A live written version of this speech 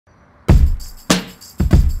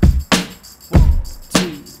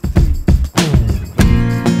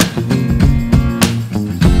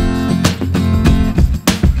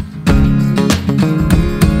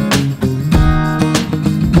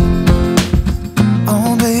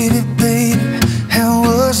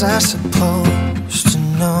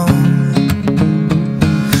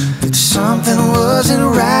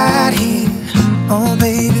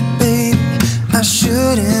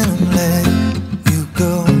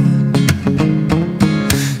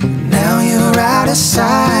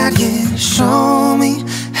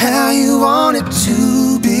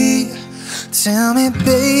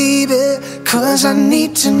'cause I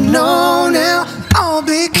need to know now. All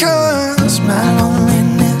because my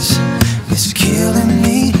loneliness is killing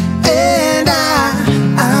me. And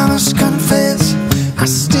I must confess, I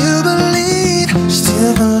still believe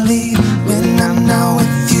when I'm not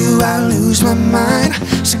with you I lose my mind.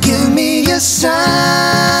 So give me a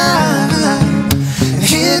sign and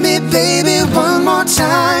hit me baby one more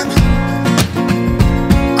time.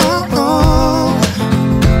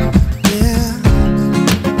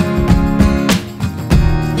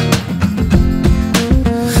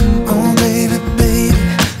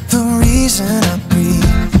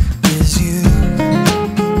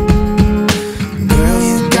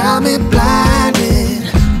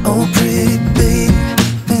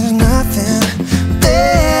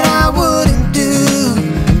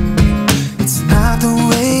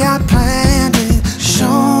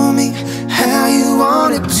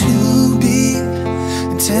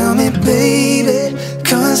 Tell me, baby,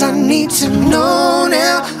 'cause I need to know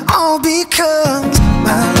now. All because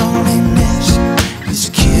my loneliness is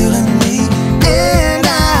killing me. And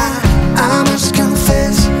I must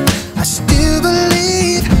confess, I still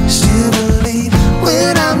believe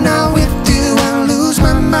when I'm not with you I lose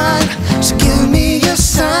my mind. So give me a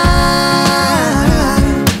sign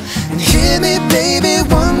and hit me, baby,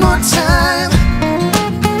 one more time.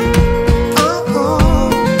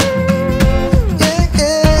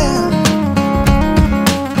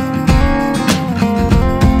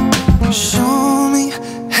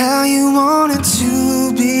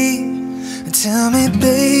 Tell me,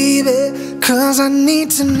 baby, 'cause I need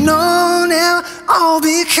to know now. All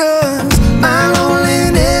because my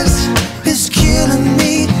loneliness